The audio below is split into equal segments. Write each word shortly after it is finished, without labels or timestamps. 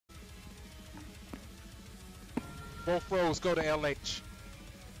Both rogues go to LH.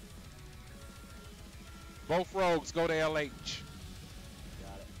 Both rogues go to LH.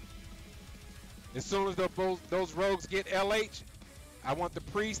 Got it. As soon as those rogues get LH, I want the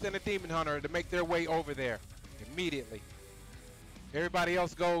priest and the demon hunter to make their way over there immediately. Everybody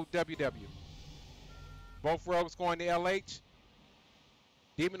else go WW. Both rogues going to LH.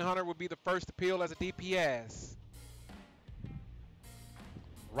 Demon hunter will be the first to peel as a DPS.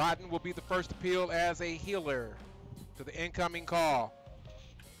 Rotten will be the first to peel as a healer to the incoming call.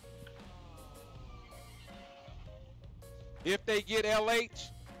 If they get LH,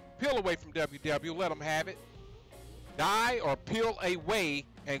 peel away from WW, let them have it. Die or peel away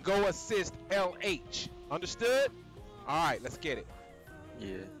and go assist LH. Understood? All right, let's get it.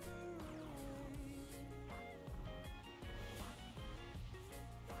 Yeah.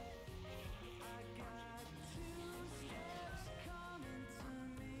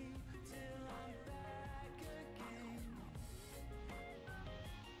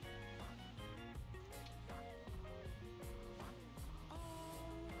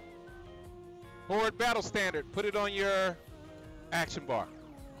 Horde battle standard. Put it on your action bar.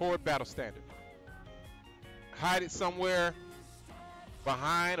 Horde battle standard. Hide it somewhere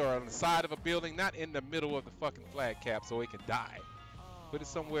behind or on the side of a building, not in the middle of the fucking flag cap so it can die. Put it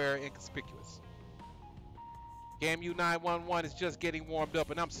somewhere inconspicuous. Gameu911 is just getting warmed up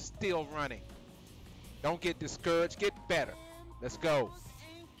and I'm still running. Don't get discouraged, get better. Let's go.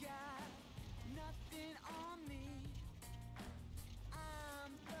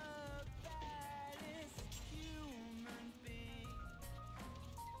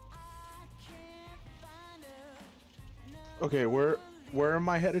 Okay, where am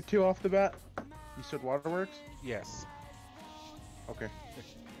I headed to off the bat? You said Waterworks? Yes. Okay.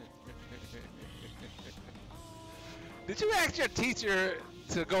 Did you ask your teacher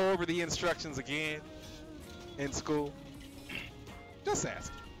to go over the instructions again in school? Just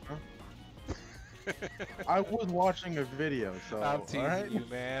ask. Huh? I was watching a video, so I'm teasing you,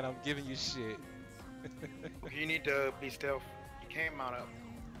 man. I'm giving you shit. You need to be stealth. You can't mount up.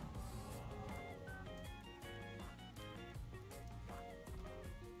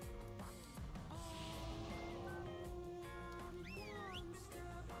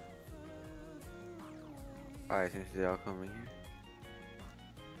 Alright, since they all coming here.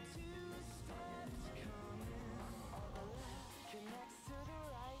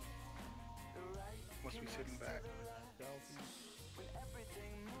 Must be sitting back.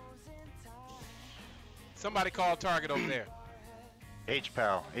 Somebody call target over there.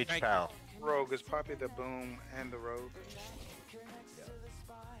 H-Pal, H-Pal. Rogue is probably the boom and the rogue.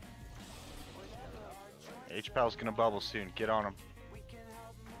 H-Pal's gonna bubble soon. Get on him.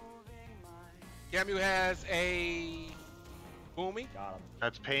 Gameu has a Boomy. Got him.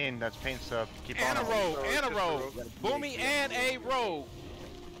 That's pain sub. Keep And a on him. rogue. And a Just a rogue. rogue. Boomy and a rogue.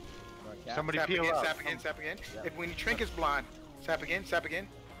 Somebody Sap peel again, up. sap again, sap again. Yeah. If when you shrink is blind, sap again, sap again.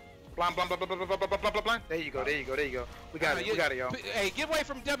 Blind, blind, blind, blind, blind, blind, blind, blind, blind. There you go, there you go, there you go. We got it, y'all. Hey, get away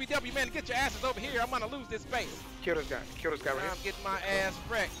from WW, man. Get your asses over here. I'm gonna lose this base. Kill this guy right I'm here. getting my ass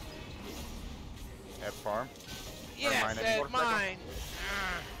wrecked. At farm. Yes, mine, that's motorcycle? mine.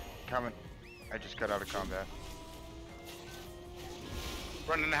 Coming. I just got out of combat.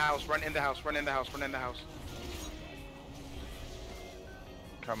 Run in the house, run in the house, run in the house, run in the house.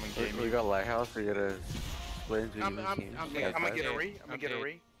 Coming, We game. got lighthouse. We gotta split into I'm teams. dead. I'm gonna get a dead. re, I'm gonna get a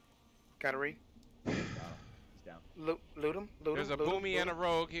re. Got a re. He's down. Loot him, loot There's him. a Boomy and a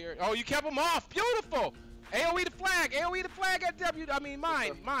rogue here. Oh, you kept them off. Beautiful. AOE the flag. AOE the flag at W. I mean,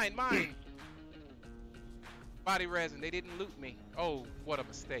 mine. Body resin. They didn't loot me. Oh, what a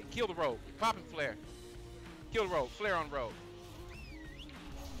mistake. Kill the rogue. Popping flare. Kill the rogue. Flare on rogue.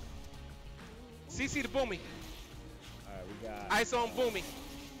 CC the Boomy. Alright, we got Ice on Boomy.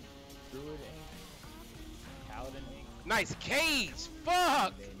 Druid Ink, Paladin Ink, Nice cage.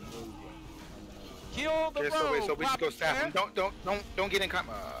 Fuck. and Mage Ink. Kill the Okay, so wait, rogue. so we just go Popping sap flare. him. Don't get in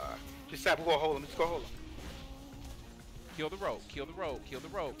just sap. We'll go hold him. Just go hold him. Kill the rogue. Kill the rogue. Kill the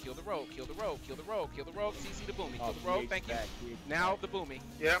rogue. Kill the rogue. Kill the rogue. Kill the rogue. Kill the rogue. CC the Boomy. Kill the rogue. Thank you. Now the Boomy.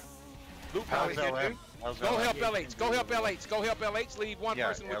 Yep. Loot How's Boomy. LM? How's Go LM? help LH. Go help LH. Go help LH. Leave one Yeah,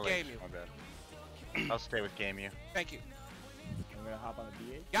 person with LH, Gameu. my bad. I'll stay with Gameu. Thank you. I'm gonna hop on the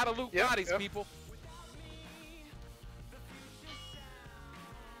BA. Gotta loot Yep, bodies, yep. people.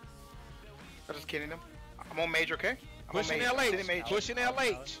 I'm just kidding him. I'm on major, okay? I'm Pushing on major. LH. Major. Pushing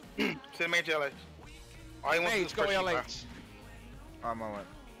LH. To the major LH. All you want to do Mage, is go push him, bro. LH. I'm on it.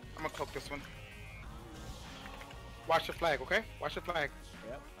 I'm gonna cloak this one. Watch the flag, okay? Watch the flag.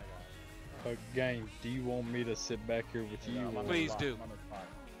 Yep, I got it. Game, do you want me to sit back here with you? I'm on the Please spot, do. I'm on the spot.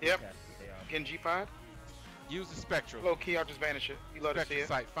 Yep. Okay, they are. Getting G5. Use the spectral. Low key, I'll just vanish it. You love to see Spectral it.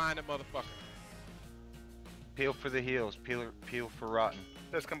 sight. Find the motherfucker. Peel for the heels. Peel for rotten.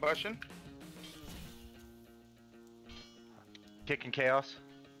 There's combustion. Kicking chaos.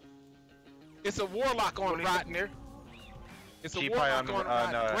 It's a warlock on Only rotten. here. It's a G-Pie warlock on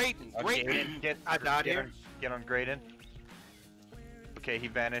rotten. Graydon. Graydon. I died here. Get on Graydon. Okay, he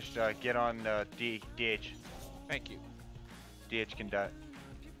vanished. Get on DH. Thank you. DH can die.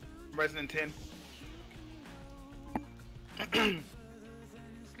 Resident 10. Okay,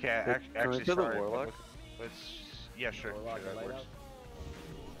 Can we actually, kill the sorry. warlock? Let's. Yeah, sure. Warlock sure, and that light works. out.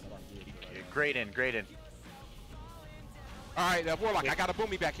 Hold on, DH for light out. Graydon. All right, warlock. I got a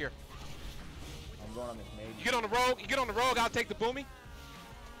boomy back here. I'm going on this mage. You get on the rogue. You get on the rogue. I'll take the boomy.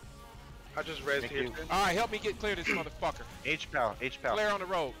 I just rezzed Thank here. you. All right, help me get clear of this motherfucker. H-Pal. Flare on the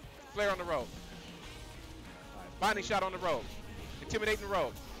road. Flare on the road. Binding shot on the road. Intimidating the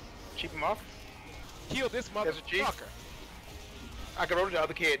road. Cheap him off. Kill this There's a G. motherfucker. I can roll the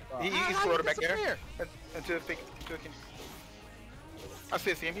other kid. He's How floated you back there. disappear? Until the thing. I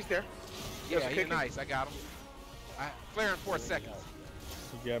see him. He's there. Yeah, There's a he's kicking. nice. I got him. Flare in 4 seconds.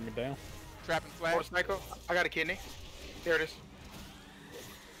 You got me down. Trapping flag. Motorcycle. I got a kidney. There it is.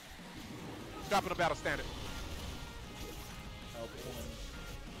 Dropping the battle standard.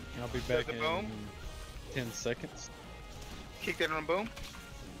 I'll be There's back the in boom. 10 seconds. Kick that on boom.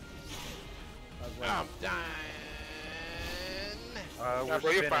 I'm dying. Nah, We're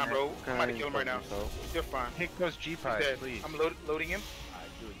bro, you're spinning fine, it. bro. I'm about to kill him right now. So, You're fine. Kick those He's G-Pies, dead. please. I'm loading him.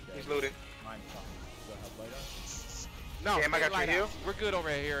 He's loaded. Mine's fine. Do I have light out? No, Damn, I got light your out. heal. We're good over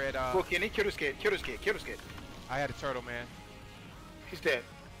here at Cool kidney. Kill this kid. Kill this kid. Kill this kid. I had a turtle, man. He's dead.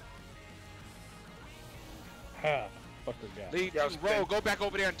 Ha! Fucker got. Lead Yeah, I to was roll. Go back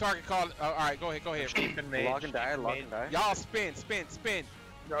over there and target call. All right, go ahead. Keeping mage. lock and die, lock and die. Y'all spin.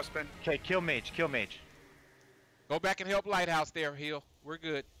 Y'all spin. Okay, kill mage. Go back and help Lighthouse there, heal. We're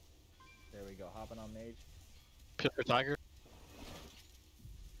good. There we go. Hopping on mage. Pillar Tiger.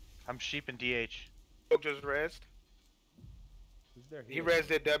 I'm sheep and DH. Rogue just rezzed. Who's there? He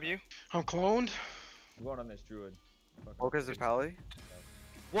rezzed at W. I'm cloned. I'm going on this druid. Fuck Focus and Pally.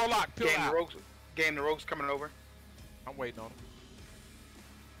 Warlock, pill out. Game the rogue's coming over. I'm waiting on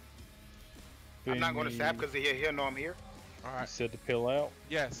him. I'm not going to sap because he'll know I'm here. All You right. said to pill out.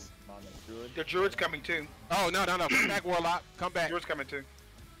 Yes. I'm on this druid. The druid's coming too. Oh, no. Come back, Warlock. Come back. Druid's coming too.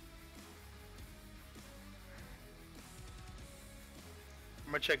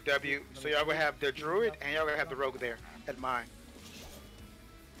 I'm gonna check W. So y'all gonna have the druid and y'all gonna have the rogue there at mine.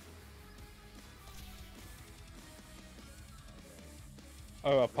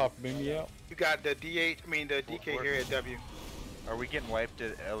 Oh, I popped Boomy out. You got the DH, the DK here at W. Are we getting wiped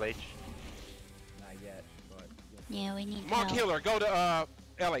at LH? Not yet, but Yeah, we need Mark help. Hiller, go to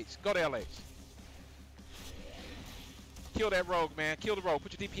LH. Go to LH. Kill that rogue, man. Kill the rogue.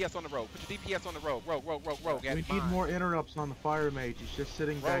 Put your DPS on the rogue. Put your DPS on the rogue. Rogue. We At need mine. more interrupts on the fire mage. He's just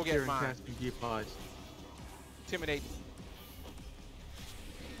sitting back Rogue at here and mine. casting G-Pies. Intimidate.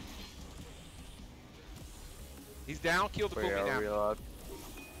 He's down. Kill the boomy now. Reload.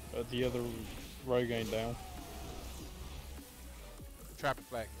 The other rogue ain't down. Trapping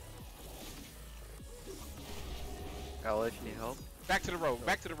flag. LH, need help? Back to the rogue.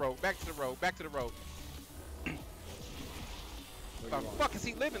 Back to the rogue. Back to the rogue. Back to the rogue. where The you want? fuck is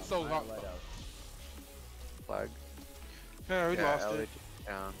he living so Mine long? or light out? Flag. Yeah, we lost LH it.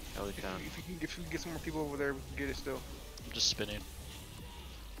 down. LH down. If we can get some more people over there, we can get it still. I'm just spinning.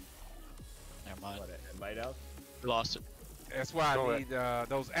 Never mind. What, at light out? We lost it. That's why Go I need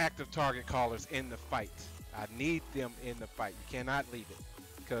those active target callers in the fight. I need them in the fight. You cannot leave it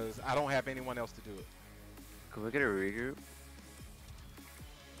because I don't have anyone else to do it. Can we get a regroup?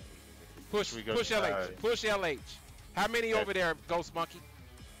 Push We go LH. to- Push LH. How many Okay. over there, Ghost Monkey?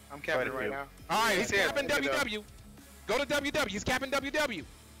 I'm capping Quite a right few. now. All right, he's Yeah, capping pick it up. WW. Go to WW. He's capping WW.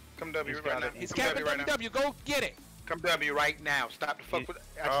 Come W He's right got now. it. He's Come capping W right now. WW. Go get it. Come W right now. Stop the fuck He- with.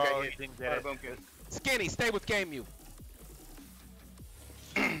 I just got Oh, hit. he didn't get Bada it. boom, kid. Skinny, stay with Gameu.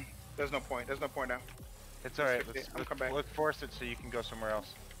 There's no point. There's no point now. It's alright. I'm Let's, gonna come back. let's force it so you can go somewhere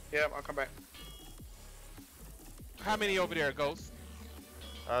else. Yeah, I'll come back. How many over there, Ghost?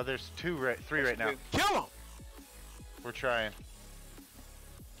 There's three right now. Kill him. We're trying.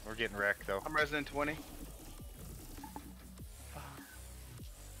 We're getting wrecked though. I'm resident 20.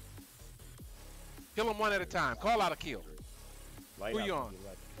 Kill him one at a time. Call out a kill. Light Who out you can on? be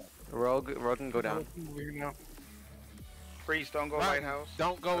light out. Rogue can go down. Over here now. Freeze, don't go Right. lighthouse.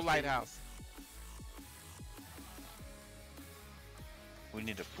 Don't go Let's see. Lighthouse. We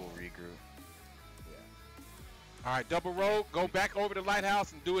need a full regroup. All right, double roll. Go back over to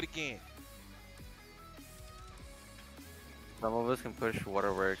Lighthouse and do it again. Some of us can push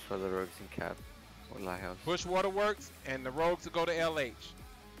waterworks for the rogues and cap or lighthouse. Push Waterworks and the rogues to go to LH.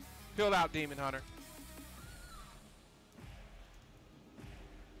 Fill out Demon Hunter.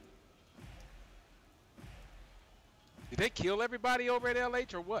 Did they kill everybody over at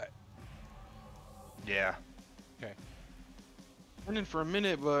LH or what? Yeah. Running for a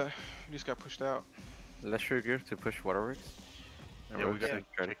minute, but we just got pushed out. Let's regroup to push waterworks. And Yeah, we rogues gotta can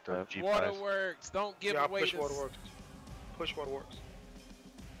try to check the cap. G5. Waterworks, don't give Yeah, away push this. Waterworks. Push Waterworks.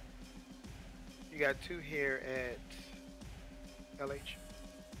 You got 2 here at LH.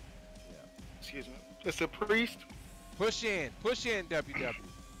 Yeah. Excuse me. It's a priest. Push in, WW.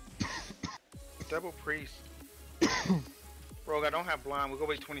 Double priest. Rogue, I don't have blind. We'll go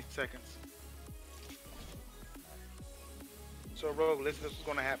wait 20 seconds. So Rogue, listen, this is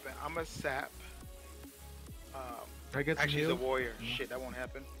gonna happen. I'm a sap. I get some Actually, he's a heal? warrior. Shit, that won't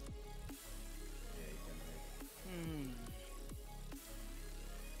happen.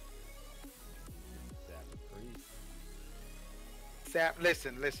 Sap,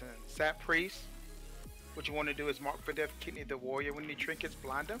 listen. Sap priest. What you want to do is mark for death, kidney the warrior. When he trinkets,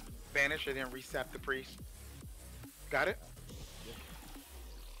 blind him, banish, and then resap the priest. Got it?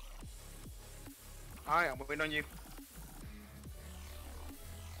 Alright, I'm waiting on you.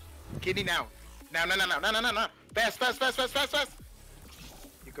 Kidney now. Now. Fast.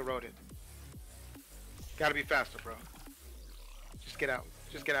 You corroded. Gotta be faster, bro. Just get out.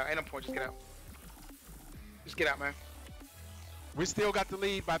 Ain't no point, just get out. Just get out, man. We still got the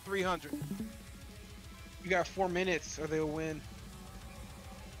lead by 300. You got 4 minutes or they'll win.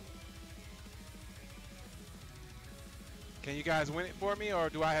 Can you guys win it for me, or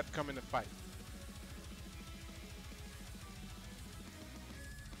do I have to come in the fight?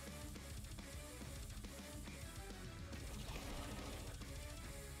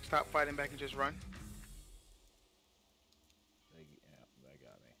 Stop fighting back and just run. They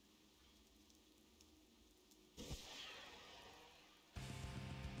got me.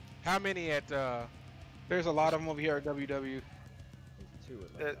 How many at There's a lot of them over here at WW. There's 2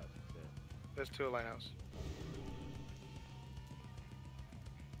 at Uh, Lighthouse. There's 2 at Lighthouse.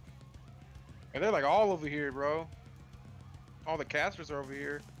 And they're like all over here, bro. All the casters are over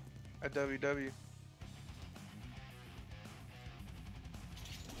here at WW.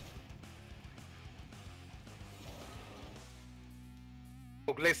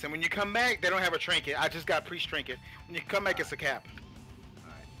 Oh, listen, when you come back, they don't have a trinket. I just got priest trinket. When you come back, it's a cap.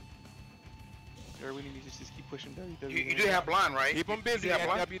 Or we need to just keep pushing WW. You do have blind, right? keep them You busy have at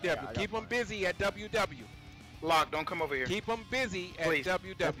blind? WW. Keep them busy at WW. Lock, don't come over here. Keep them busy at Please. Yes,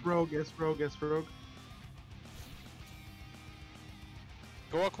 WW. rogue, yes, rogue, yes, rogue.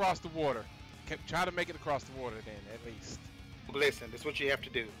 Go across the water. Try to make it across the water then, at least. Listen, this is what you have to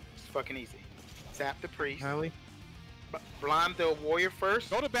do. It's fucking easy. Zap the priest. Hallie? Blind the warrior first.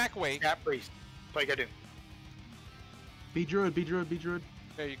 Go the back way. Zap priest. That's all you gotta do. Be druid, be druid, be druid.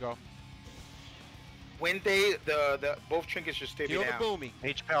 There you go. When they, the both trinkets should stay Kill the down. boomy.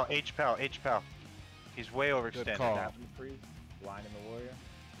 H-Pal. He's way overextended. call. Now. Priest, blind in the warrior.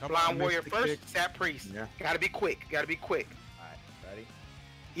 Come Blind on. warrior Mystic first, kick. zap priest. Yeah. Gotta be quick. Alright, ready?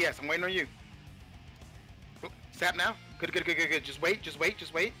 Yes, I'm waiting on you. Zap now. Good. Just wait.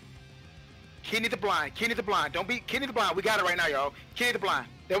 Kidney the blind. Don't be Kidney the blind. We got it right now, y'all. Kidney the blind.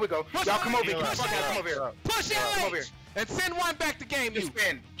 There we go. Push Y'all come over here. LH, Come push over here. Push Come over here. LH! And send one back to game Just you.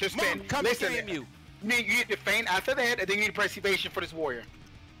 spin. Just spin. Move, come Listen, to game you. you need to feint after that, and then you need preservation for this warrior.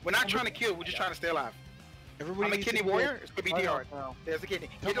 We're not trying to kill. We're just trying to stay alive. Everybody I'm a needs kidney to be warrior. It's gonna be DR. now. There's a kidney.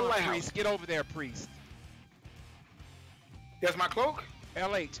 Get the Come on, lighthouse. priest. Get over there, priest. There's my cloak.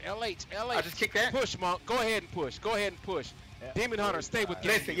 LH. I just kicked that. Push, monk. Go ahead and push. Yeah. Demon Hunter, stay with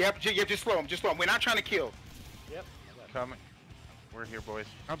game. Listen, yep, just slow him. We're not trying to kill. Yep. Coming. We're here, boys.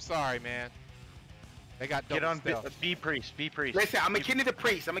 I'm sorry, man. They got Get double on stealth. B priest. Listen, I'm a kidney the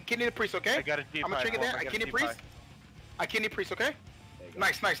priest. Okay? I got a G5. I'm gonna trigger that. I kidney priest. I kidney priest. Okay?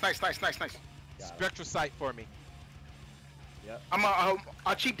 Nice. Spectral sight for me.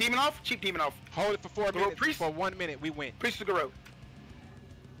 I'll cheap demon off. Hold it for 4 Go, minutes. priest. For 1 minute, we win. Priest to Garou.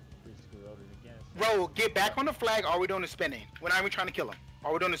 Priest corroded again. Roll, get back on the flag. Are we doing the spinning? We're not even trying to kill him.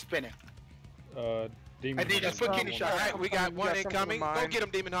 Are we doing the spinning? Demon I need just put kidney All shots. right, we got one something incoming. in Go mind. get him,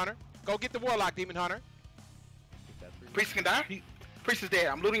 Demon Hunter. Go get the Warlock, Demon Hunter. Priest can die. Priest is dead.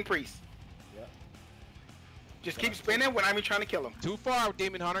 I'm looting priest. Yep. Just keep spinning when I'm even trying to kill him. Too far,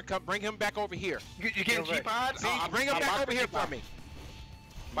 Demon Hunter. Come, bring him back over here. You getting Over. G-Pod? See, bring him back over here for me.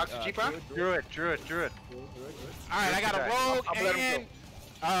 Box of G-Pod? Druid. All right, I got a rogue I'll let him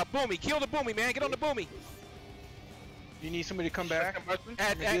and Boomy. Kill the Boomy, man. Get on the Boomy. You need somebody to come back.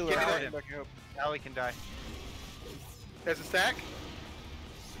 At, Healer, get I'll it. come back and help. Allie can die. There's a sack.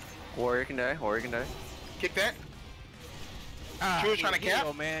 Warrior can die. Warrior can die. Kick that. Ah, Drew trying to cap.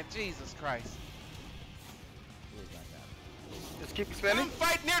 heal, man. Jesus Christ. Just keep I'm spinning.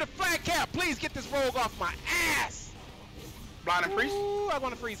 fighting near the flag cap. Please get this rogue off my ass. Blind and priest. Ooh, I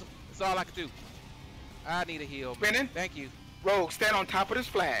want to freeze him. That's all I can do. I need a heal. Man. Spinning. Thank you. Rogue, stand on top of this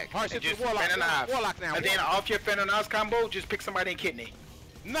flag. Hardship And to just the warlock. spin an knife. Warlock now. And then Warlock. off your fin and knives combo, just pick somebody in kidney.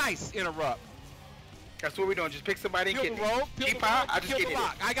 Nice interrupt. That's what we're doing. Just pick somebody in Kill the kidney. rogue. Kill the Keep out. rogue. I You just kill get the it.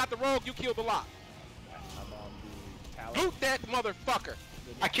 lock. I got the rogue. You kill the lock. I'm on the pallet. Loot that motherfucker.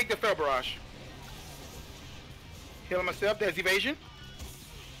 I kicked the fell barrage. Healing myself. There's evasion.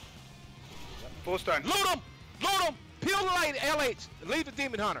 Full stun. Loot him. Loot him. Peel the light, LH. And leave the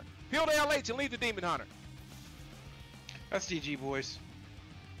demon hunter. Peel the LH and leave the demon hunter. That's DG, boys.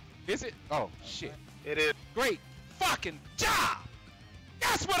 Is it? Oh, shit. It is. Great fucking job.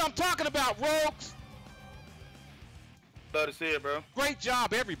 That's what I'm talking about, rogues. Love to see it, bro. Great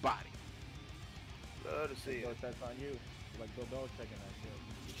job, everybody. Love to see Bill, it. that's on you. Like Bill Belichick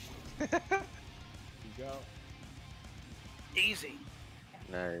in that shit. You go. Easy.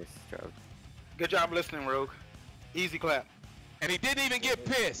 Nice job. Good job listening, Rogue. Easy clap. And he didn't even get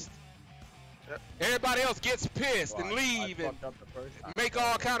pissed. Yep. Everybody else gets pissed and Well, I leave and fucked up the first time. make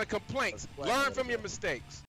all kind of complaints. Let's play a Learn little from your bit. mistakes.